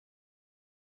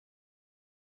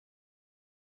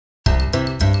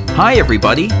Hi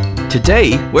everybody!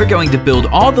 Today we're going to build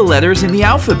all the letters in the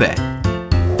alphabet.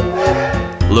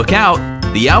 Look out!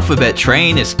 The alphabet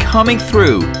train is coming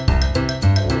through.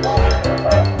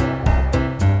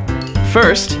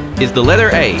 First is the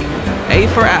letter A. A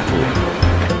for apple.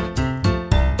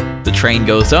 The train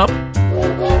goes up.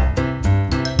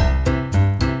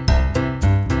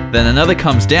 Then another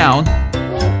comes down.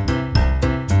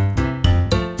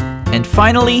 And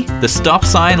finally, the stop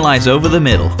sign lies over the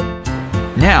middle.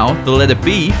 Now, the letter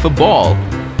B for ball.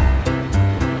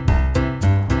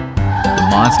 The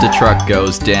monster truck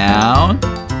goes down.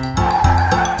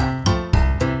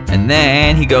 And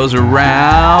then he goes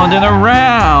around and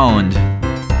around.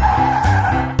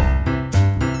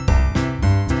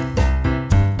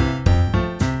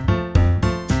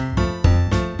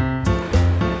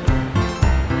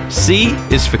 C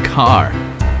is for car.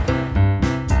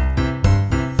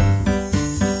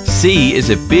 C is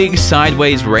a big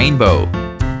sideways rainbow.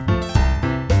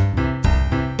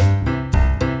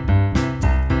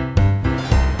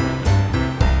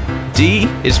 D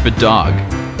is for dog.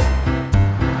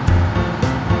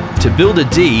 To build a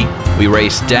D, we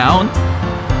race down,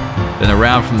 then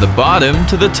around from the bottom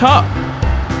to the top.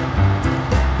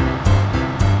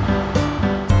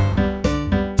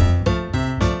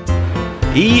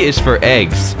 E is for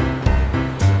eggs.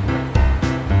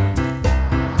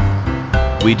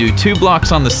 We do 2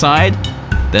 blocks on the side,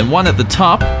 then 1 at the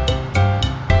top,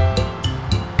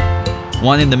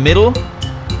 1 in the middle,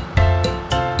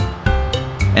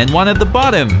 and 1 at the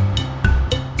bottom.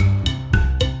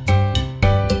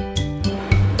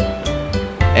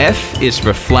 F is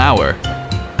for flower.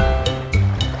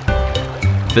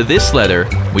 For this letter,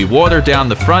 we water down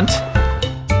the front,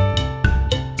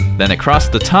 then across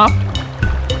the top,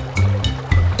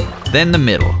 then the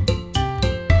middle.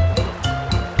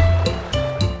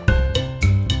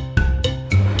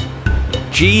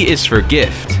 G is for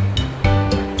gift.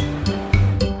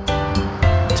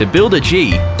 To build a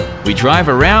G, we drive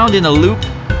around in a loop,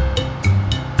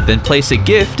 then place a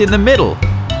gift in the middle.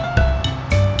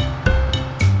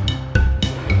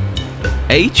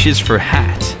 H is for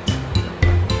hat.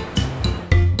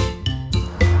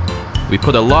 We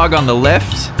put a log on the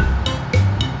left,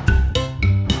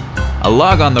 a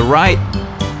log on the right,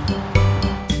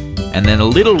 and then a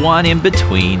little one in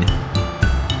between.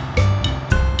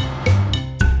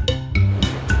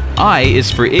 I is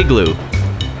for igloo.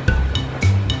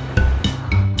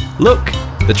 Look,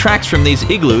 the tracks from these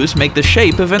igloos make the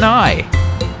shape of an eye.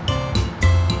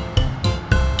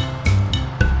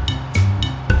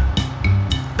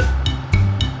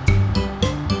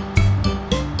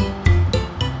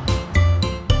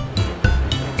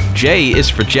 J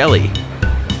is for jelly.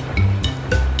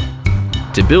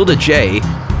 To build a J,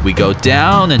 we go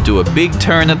down and do a big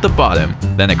turn at the bottom,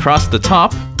 then across the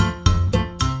top.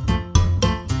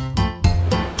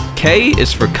 K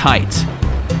is for kite.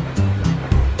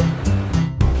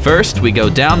 First, we go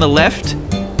down the left,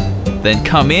 then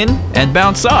come in and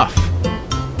bounce off.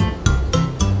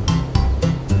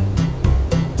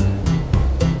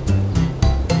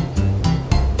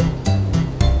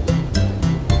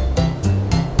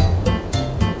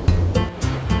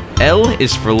 L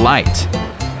is for light.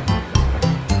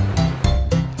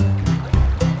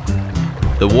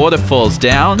 The water falls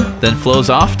down, then flows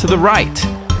off to the right.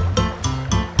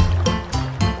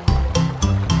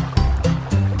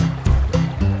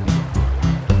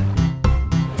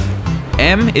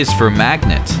 M is for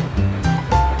magnet.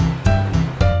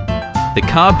 The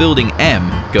car building M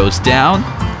goes down,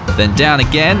 then down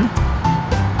again,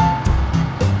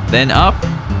 then up,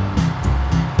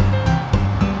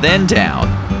 then down.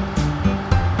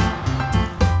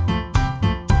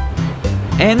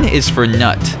 N is for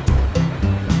nut.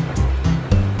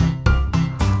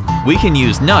 We can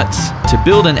use nuts to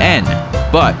build an N,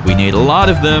 but we need a lot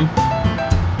of them.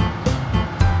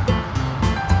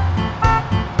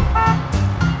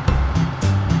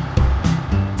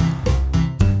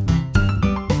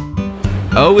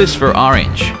 O is for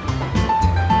orange.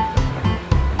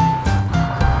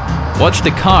 Watch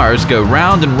the cars go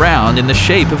round and round in the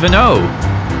shape of an O.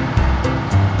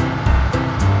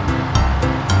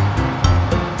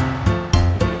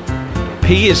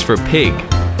 P is for pig.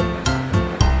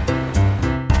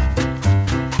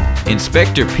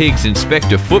 Inspector Pig's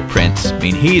inspector footprints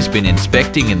mean he's been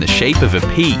inspecting in the shape of a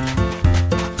P.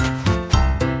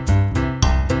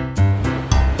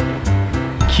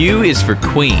 Q is for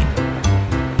queen.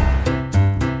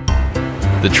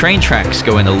 The train tracks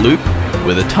go in a loop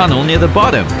with a tunnel near the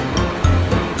bottom.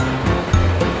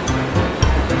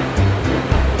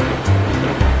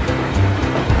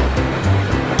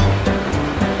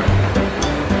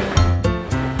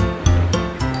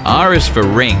 R is for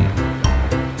ring.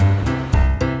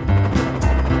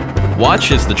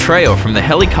 Watch as the trail from the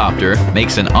helicopter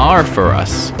makes an R for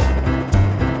us.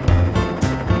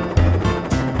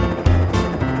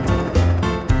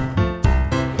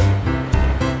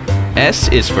 S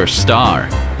is for star.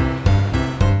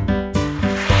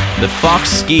 The fox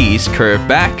skis curve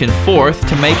back and forth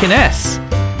to make an S.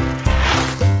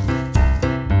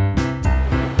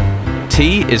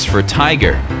 T is for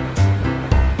tiger.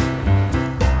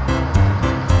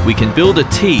 We can build a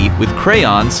T with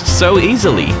crayons so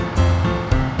easily.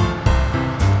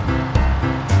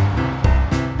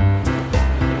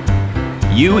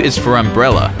 U is for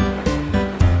umbrella.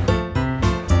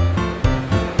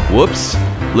 Whoops!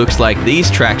 Looks like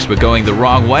these tracks were going the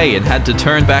wrong way and had to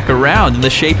turn back around in the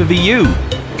shape of a U.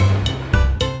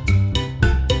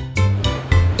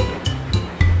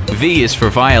 V is for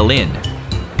violin.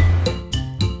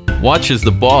 Watch as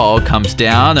the ball comes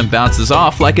down and bounces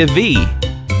off like a V.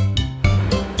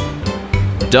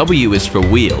 W is for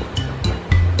wheel.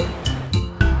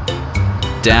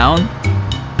 Down,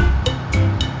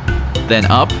 then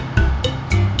up,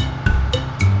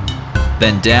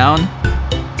 then down,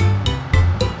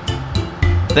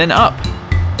 then up.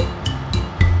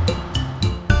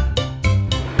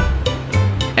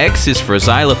 X is for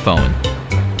xylophone.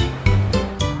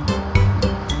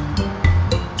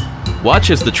 Watch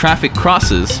as the traffic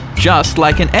crosses just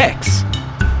like an X.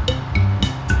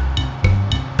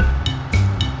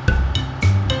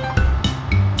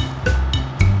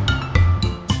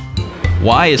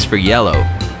 Y is for yellow.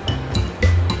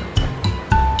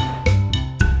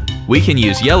 We can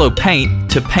use yellow paint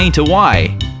to paint a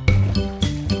Y.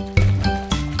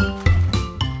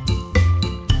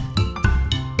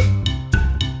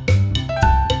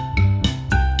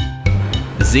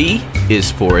 Z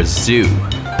is for zoo.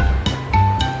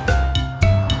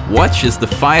 Watch as the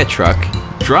fire truck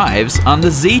drives on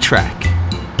the Z track.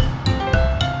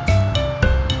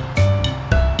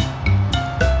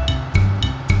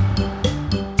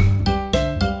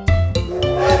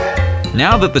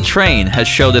 Now that the train has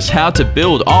showed us how to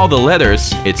build all the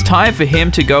letters, it's time for him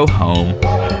to go home.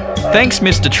 Thanks,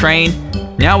 Mr. Train.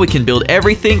 Now we can build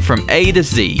everything from A to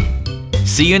Z.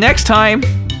 See you next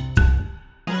time!